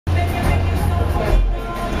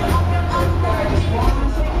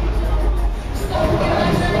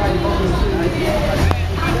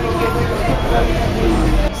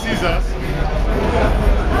Jesus.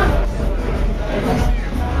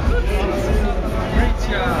 Great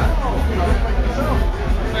job. My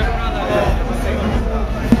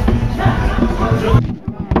brother.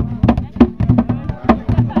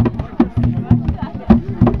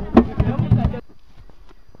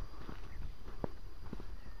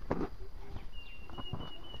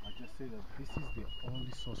 Say that this is the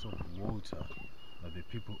only source of water that the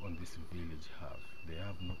people on this village have. They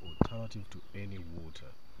have no alternative to any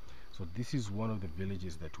water. So this is one of the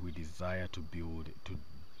villages that we desire to build, to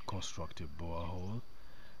construct a borehole,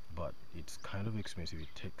 but it's kind of expensive.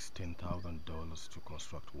 It takes $10,000 to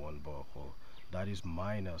construct one borehole. That is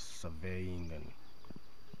minus surveying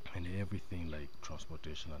and everything, like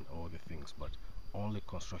transportation and all the things, but only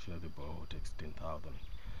construction of the borehole takes $10,000.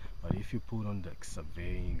 But if you put on the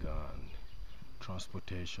surveying and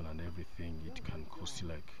transportation and everything, it can cost you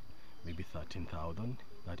like maybe $13,000.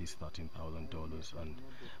 That is $13,000.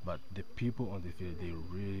 But the people on the field, they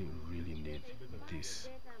really need this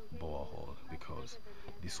borehole because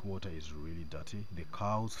this water is really dirty. The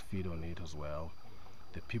cows feed on it as well.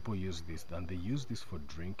 The people use this, and they use this for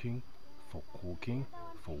drinking, for cooking,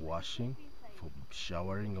 for washing, for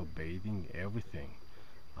showering or bathing, everything,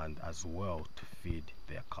 and as well to feed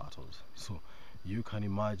their cattle. So you can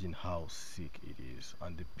imagine how sick it is.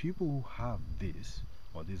 And the people who have this,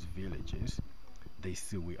 or these villages, they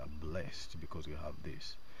say we are blessed because we have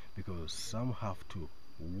this, because some have to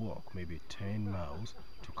walk maybe 10 miles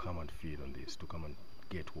to come and feed on this, to come and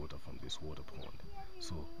get water from this water pond.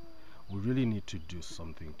 So we really need to do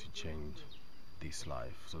something to change this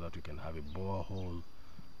life so that we can have a borehole,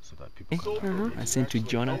 so that people can I sent to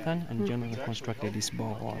Jonathan, and Jonathan constructed this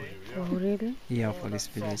borehole. Oh, really? Yeah, for this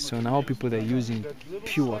village. So now people are using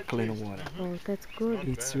pure clean water. Oh, that's good.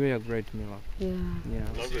 It's really a great meal. Yeah. Yeah.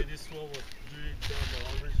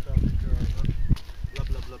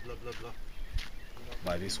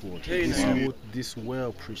 by this water. This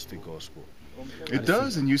well preached the gospel. It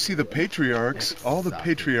does, and you see the patriarchs, all the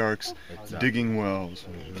patriarchs digging wells,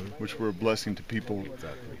 which were a blessing to people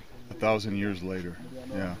 1,000 years later.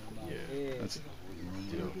 Yeah.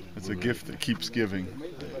 That's a gift that keeps giving.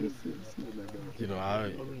 You know,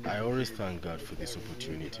 I always thank God for this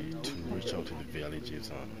opportunity to reach out to the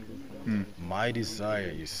villages. And my desire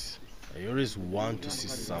is, I always want to see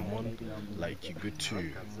someone, like you go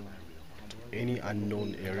to any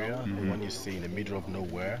unknown area, when you say in the middle of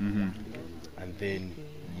nowhere, and then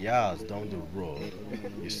years down the road,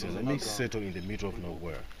 you say, let me settle in the middle of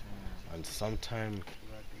nowhere. And sometime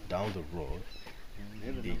down the road,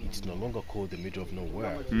 it's no longer called the middle of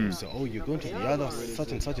nowhere. You say, oh, you're going to the other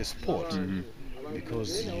such and such a spot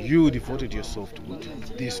because you devoted yourself to go to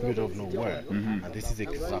this middle of nowhere. And this is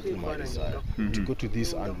exactly my desire, to go to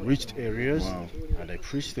these unreached areas and I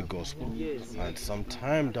preach the gospel. And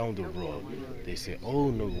sometime down the road, they say, oh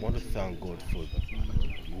no, we want to thank God for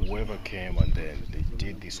whoever came and then they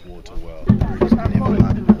did this water well. They never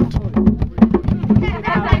had water.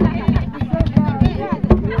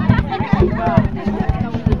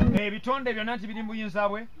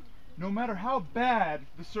 No matter how bad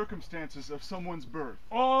the circumstances of someone's birth,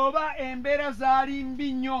 no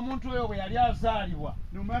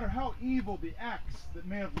matter how evil the acts that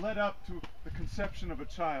may have led up to the conception of a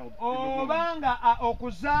child,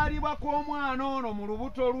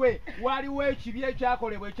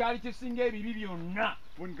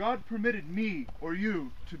 when God permitted me or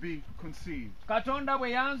you to be conceived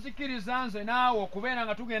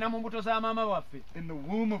in the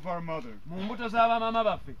womb of our mother,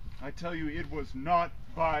 I tell you, it was not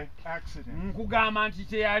by accident. It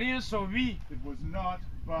was not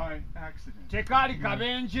by accident.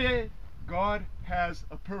 God has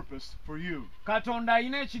a purpose for you.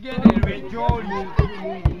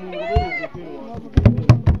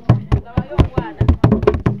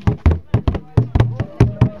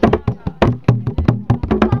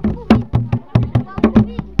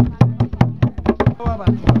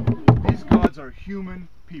 These gods are human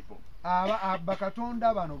people.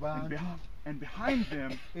 And behind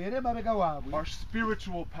them are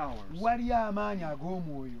spiritual powers,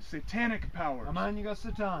 satanic powers,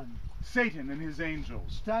 Satan and his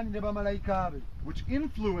angels, which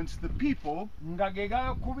influence the people in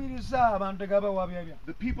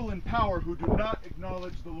power who do not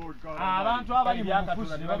acknowledge the Lord God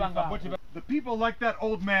Almighty. The people like that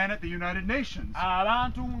old man at the United Nations,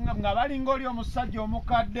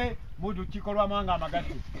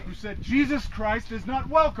 who said Jesus Christ is not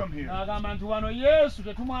welcome here.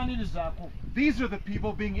 These are the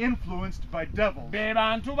people being influenced by devils.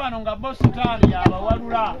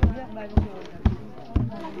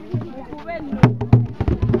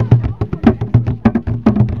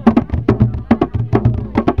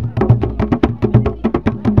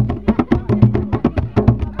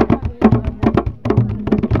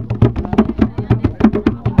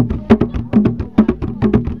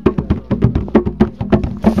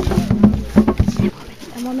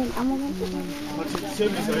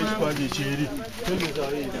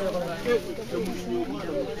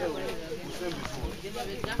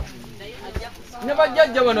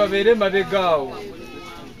 N'abajjajja bano babeere mabegaawo.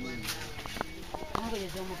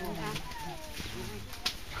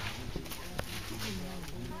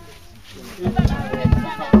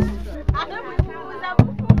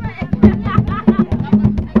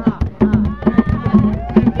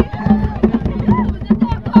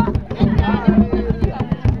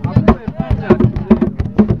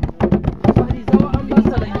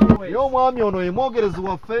 Mwami ono emwogerezi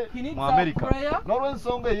waffe mu America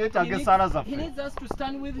n'olw'ensonga yeetaaga essaala zaffe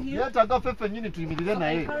yeetaaga ffe ffennyini tuyimirire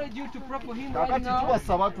naye kakati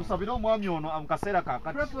tubasaba tusabire omwami ono mu kaseera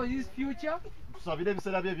kaakati tusabire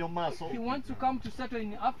ebiseera bye eby'omu maaso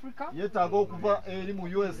yeetaaga okuva eri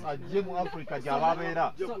mu US ajje mu Africa gy'aba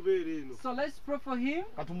abeera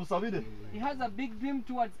katumusabire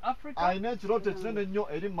alina ekirooto ekinene ennyo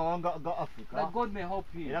eri mu mawanga ga Africa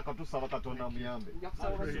era katusaba Katonda amuyambe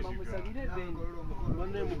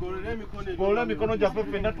golole emikono gyaffe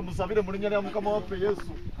ffenna tumusabire mu linnya lya Mukama waffe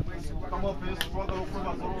Yesu. Mukama waffe Yesu twagala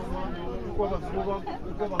okwebaza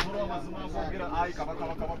olw'amazima agogera ayi kabaka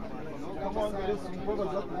Mukama wange Yesu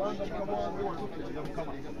nkwebaza kubanga Mukama wange watukkiriza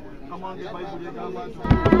Mukama wange Bayibuli egamba nti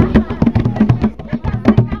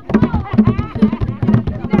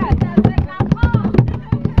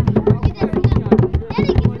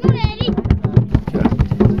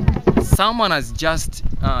Someone has just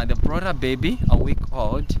they brought a baby, a week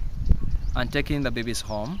old, and taken the baby's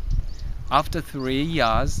home. After 3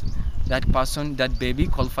 years, that baby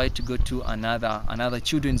qualified to go to another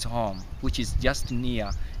children's home, which is just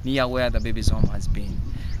near where the baby's home has been.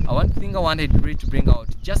 One thing I wanted really to bring out: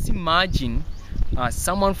 just imagine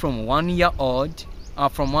someone from 1 year old,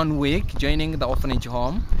 from 1 week, joining the orphanage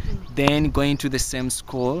home, then going to the same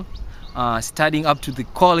school. Studying up to the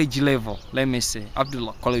college level, let me say, up to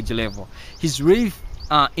the college level. He's really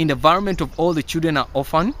in the environment of all the children are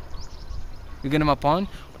orphan. You get my point?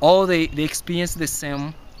 All they experience the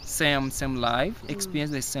same life,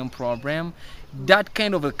 experience the same problem, that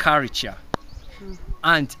kind of a culture.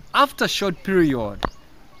 And after a short period,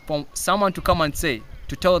 for someone to come and say,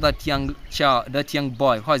 to tell that young child, that young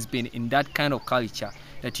boy who has been in that kind of culture,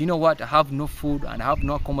 that you know what, I have no food and I have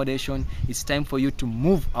no accommodation, it's time for you to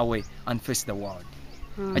move away and face the world.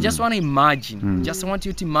 I just want to imagine, just want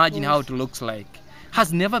you to imagine how it looks like.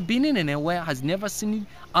 Has never been in anywhere, has never seen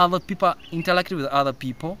other people interacting with other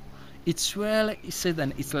people. It's really,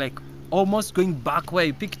 it's like almost going back where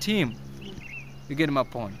you picked him. You get my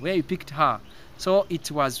point, where you picked her. So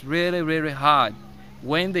it was really, really hard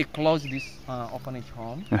when they closed this orphanage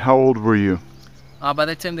home. And how old were you? By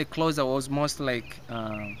the time they closed, I was most like,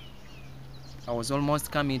 I was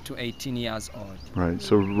almost coming to 18 years old. Right,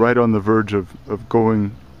 so right on the verge of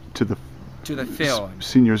going to the field.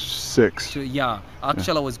 Senior 6.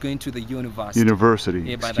 Actually I was going to the university.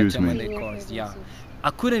 University, by excuse the time me. when they closed,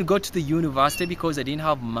 I couldn't go to the university because I didn't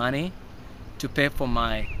have money to pay for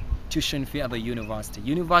my tuition fee at the university.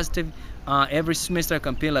 Every semester I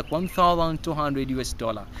can pay like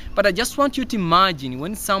 $1,200. But I just want you to imagine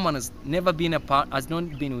when someone has never been has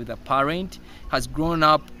not been with a parent, has grown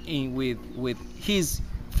up with his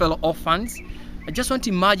fellow orphans. I just want to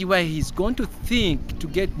imagine where he's going to think to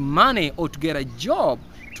get money or to get a job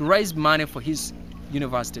to raise money for his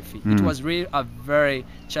university fee. It was really a very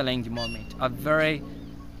challenging moment, a very,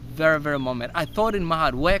 very, very moment. I thought in my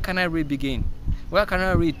heart, where can I really begin? Where can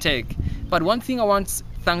I really take? But one thing I want to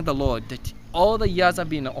thank the Lord, that all the years I've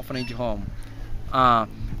been in an orphanage home,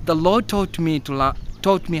 the Lord taught me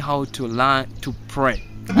how to learn to pray.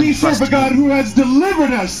 We serve a God who has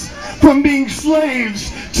delivered us from being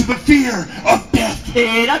slaves to the fear of death.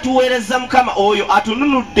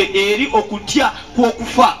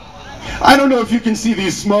 I don't know if you can see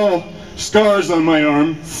these small scars on my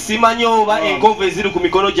arm.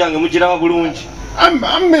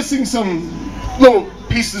 I'm missing some little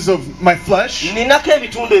pieces of my flesh.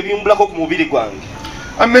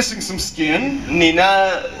 I'm missing some skin.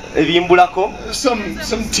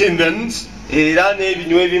 Some tendons.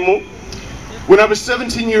 When I was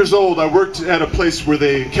 17 years old, I worked at a place where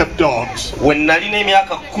they kept dogs. And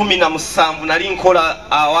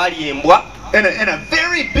a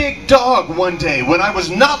very big dog one day, when I was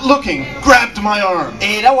not looking, grabbed my arm.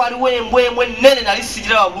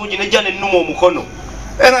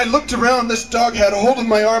 And I looked around, this dog had a hold of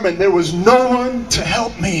my arm and there was no one to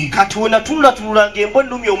help me.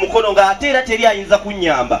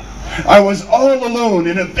 I was all alone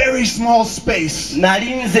in a very small space.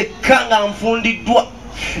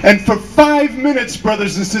 And for 5 minutes,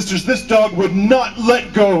 brothers and sisters, this dog would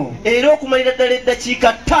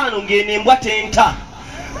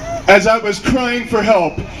As I was crying for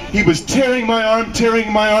help, he was tearing my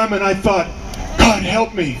arm, and I thought, God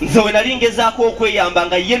help me.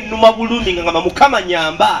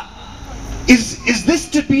 Is this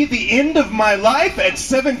to be the end of my life at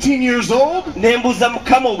 17 years old?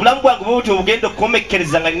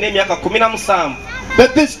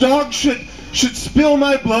 That this dog should spill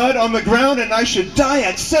my blood on the ground and I should die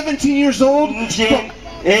at 17 years old?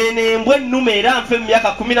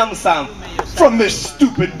 From this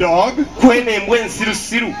stupid dog.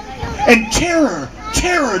 And terror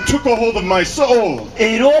took a hold of my soul.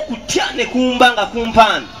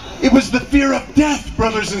 It was the fear of death,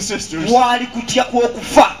 brothers and sisters.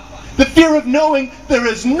 The fear of knowing there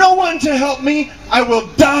is no one to help me. I will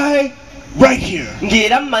die right here.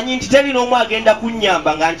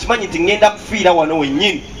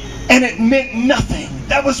 And it meant nothing.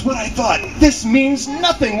 That was what I thought. This means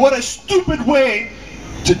nothing. What a stupid way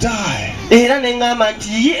to die.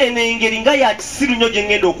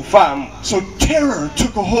 So terror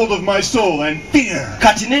took a hold of my soul and fear.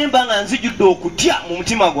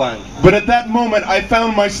 But at that moment I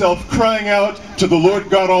found myself crying out to the Lord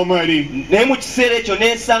God Almighty.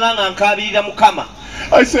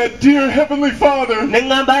 I said, Dear Heavenly Father,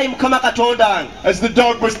 as the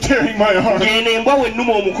dog was tearing my arm,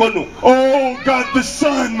 oh God the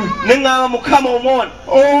Son,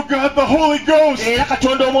 oh God the Holy Ghost,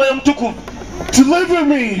 deliver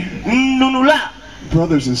me.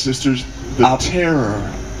 Brothers and sisters, the terror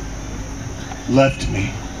left me.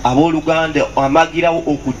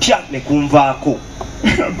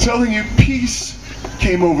 I'm telling you, peace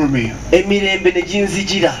came over me.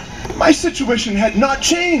 My situation had not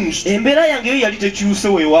changed.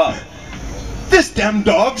 This damn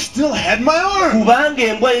dog still had my arm.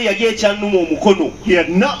 He had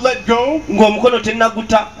not let go,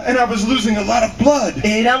 and I was losing a lot of blood.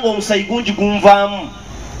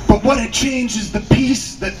 But what had changed is the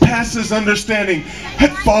peace that passes understanding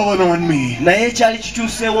had fallen on me.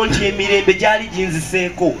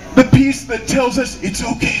 The peace that tells us it's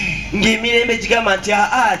okay.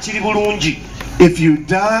 If you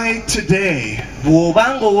die today,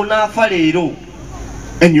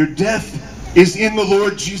 and your death is in the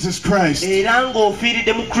Lord Jesus Christ,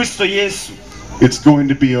 it's going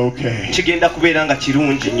to be okay.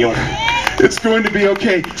 It's going to be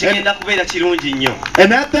okay.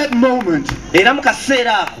 And at that moment,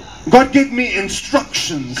 God gave me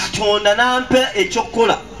instructions.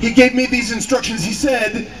 He gave me these instructions. He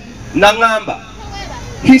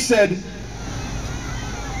said,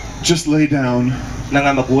 just lay down.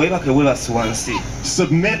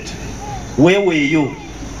 Submit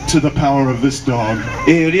to the power of this dog.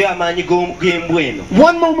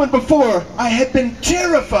 1 moment before, I had been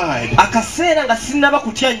terrified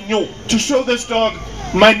to show this dog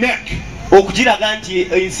my neck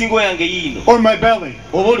or my belly.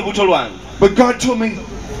 But God told me,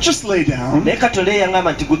 just lay down.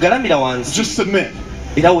 Just submit.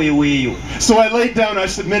 So I laid down, I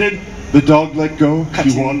submitted. The dog let go,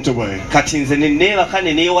 he walked away.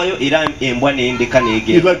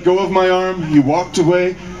 He let go of my arm, he walked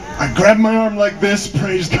away. I grabbed my arm like this,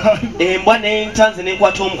 praise God.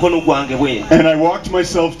 And I walked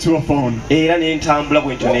myself to a phone.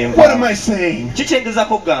 What am I saying?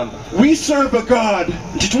 We serve a God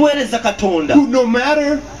who, no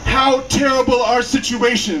matter how terrible our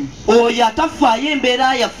situation,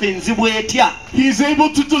 He's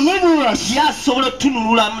able to deliver us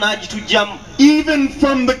even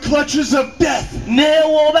from the clutches of death.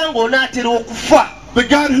 The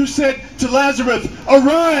God who said to Lazarus,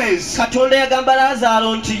 arise,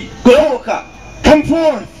 come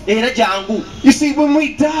forth. You see, when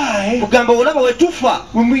we die, we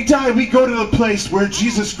go to the place where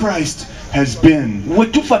Jesus Christ has been.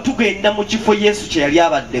 Glory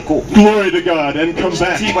to God, and come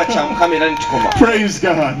back. Praise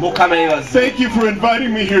God. Thank you for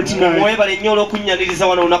inviting me here tonight.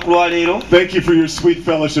 Thank you for your sweet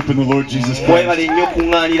fellowship in the Lord Jesus Christ.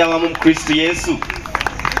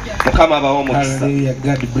 Hallelujah.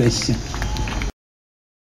 God bless you.